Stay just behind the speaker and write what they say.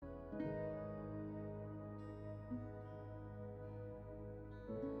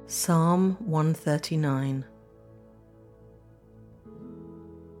Psalm 139.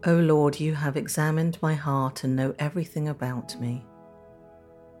 O Lord, you have examined my heart and know everything about me.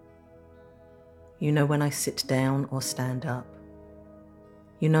 You know when I sit down or stand up.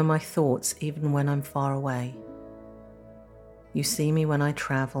 You know my thoughts even when I'm far away. You see me when I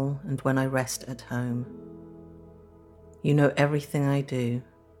travel and when I rest at home. You know everything I do.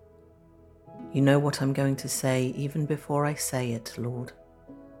 You know what I'm going to say even before I say it, Lord.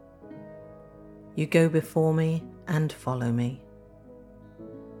 You go before me and follow me.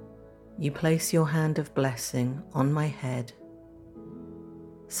 You place your hand of blessing on my head.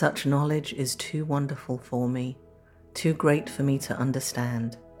 Such knowledge is too wonderful for me, too great for me to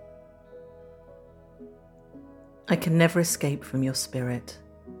understand. I can never escape from your spirit.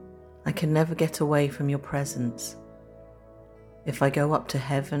 I can never get away from your presence. If I go up to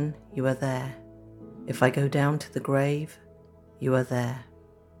heaven, you are there. If I go down to the grave, you are there.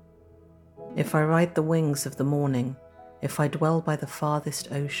 If I ride the wings of the morning, if I dwell by the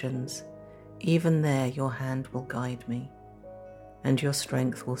farthest oceans, even there your hand will guide me, and your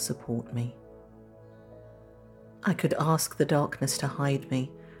strength will support me. I could ask the darkness to hide me,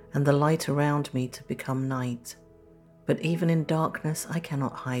 and the light around me to become night, but even in darkness I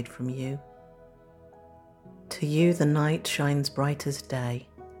cannot hide from you. To you the night shines bright as day.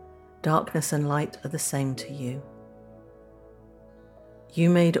 Darkness and light are the same to you. You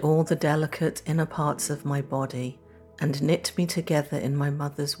made all the delicate inner parts of my body and knit me together in my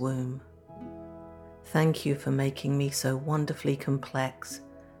mother's womb. Thank you for making me so wonderfully complex.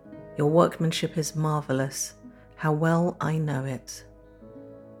 Your workmanship is marvelous. How well I know it.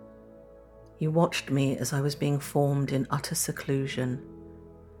 You watched me as I was being formed in utter seclusion,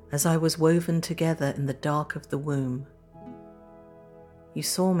 as I was woven together in the dark of the womb. You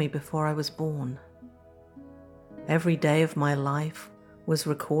saw me before I was born. Every day of my life was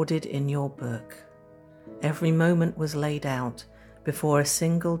recorded in your book. Every moment was laid out before a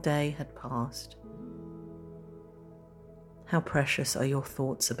single day had passed. How precious are your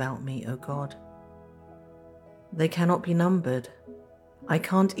thoughts about me, O God. They cannot be numbered. I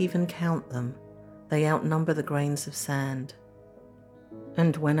can't even count them. They outnumber the grains of sand.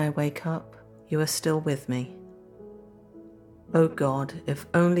 And when I wake up, you are still with me. O God, if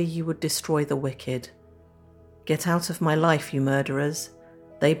only you would destroy the wicked. Get out of my life, you murderers.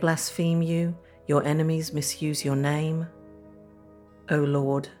 They blaspheme you. Your enemies misuse your name. O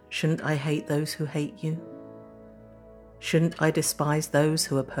Lord, shouldn't I hate those who hate you? Shouldn't I despise those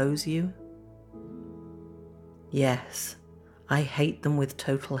who oppose you? Yes, I hate them with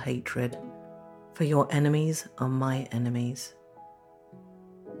total hatred, for your enemies are my enemies.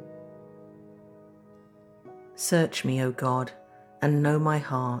 Search me, O God, and know my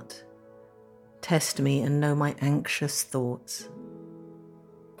heart. Test me and know my anxious thoughts.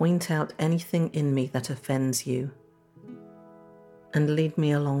 Point out anything in me that offends you, and lead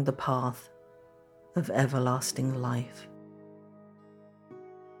me along the path of everlasting life.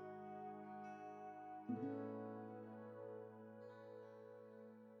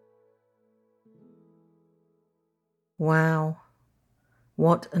 Wow,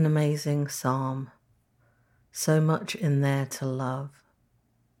 what an amazing psalm. So much in there to love.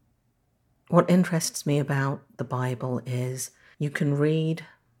 What interests me about the Bible is you can read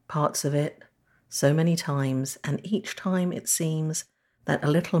parts of it so many times, and each time it seems that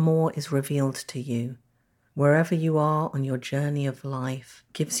a little more is revealed to you. Wherever you are on your journey of life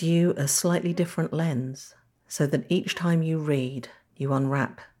gives you a slightly different lens, so that each time you read, you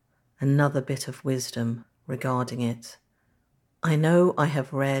unwrap another bit of wisdom regarding it. I know I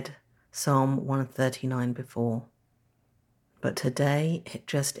have read Psalm 139 before, but today it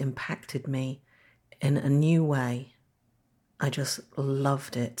just impacted me in a new way. I just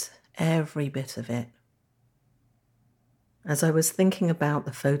loved it, every bit of it. As I was thinking about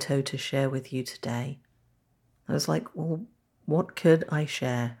the photo to share with you today, I was like, well, what could I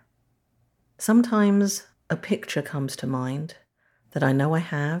share? Sometimes a picture comes to mind that I know I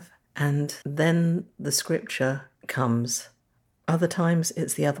have, and then the scripture comes. Other times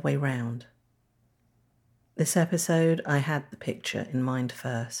it's the other way round. This episode, I had the picture in mind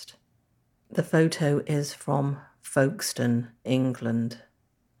first. The photo is from Folkestone, England.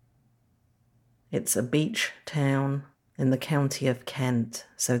 It's a beach town in the county of Kent,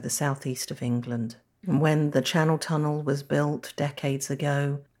 so the southeast of England. When the Channel Tunnel was built decades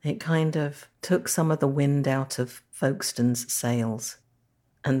ago, it kind of took some of the wind out of Folkestone's sails,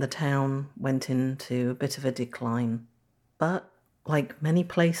 and the town went into a bit of a decline. But like many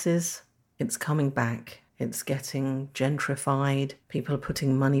places, it's coming back. It's getting gentrified. People are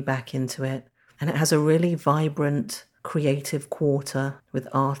putting money back into it. And it has a really vibrant creative quarter with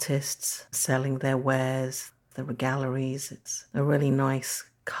artists selling their wares. There were galleries. It's a really nice,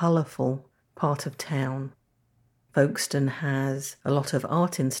 colourful part of town. Folkestone has a lot of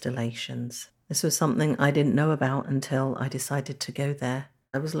art installations. This was something I didn't know about until I decided to go there.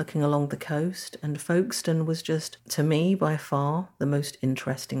 I was looking along the coast, and Folkestone was just, to me, by far, the most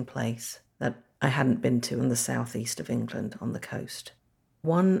interesting place that I hadn't been to in the southeast of England on the coast.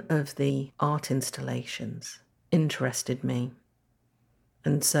 One of the art installations interested me,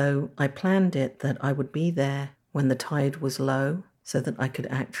 and so I planned it that I would be there when the tide was low so that I could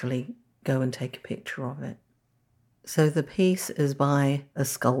actually go and take a picture of it. So the piece is by a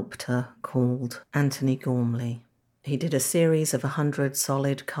sculptor called Antony Gormley. He did a series of 100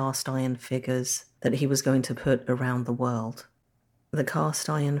 solid cast iron figures that he was going to put around the world. The cast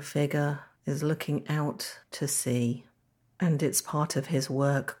iron figure is looking out to sea, and it's part of his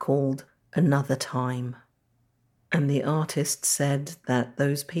work called Another Time. And the artist said that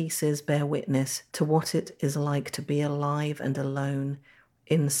those pieces bear witness to what it is like to be alive and alone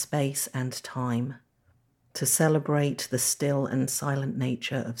in space and time, to celebrate the still and silent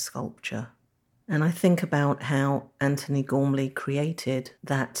nature of sculpture. And I think about how Antony Gormley created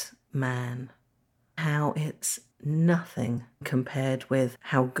that man, how it's nothing compared with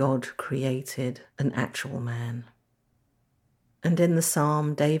how God created an actual man. And in the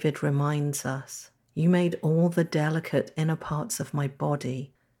psalm, David reminds us, "You made all the delicate inner parts of my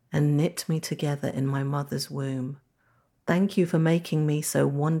body and knit me together in my mother's womb. Thank you for making me so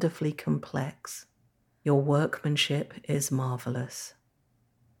wonderfully complex. Your workmanship is marvelous."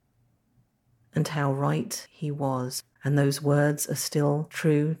 And how right he was, and those words are still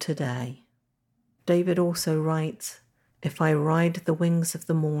true today. David also writes, "If I ride the wings of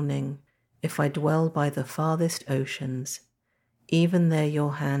the morning, if I dwell by the farthest oceans, even there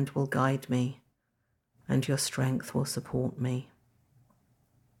your hand will guide me, and your strength will support me."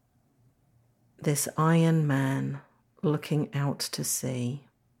 This iron man looking out to sea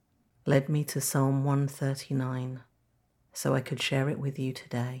led me to Psalm 139, so I could share it with you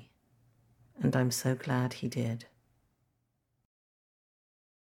today. And I'm so glad he did.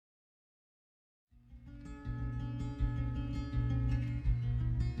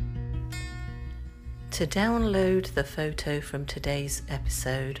 To download the photo from today's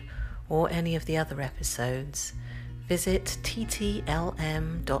episode or any of the other episodes, visit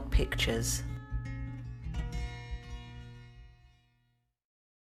ttlm.pictures.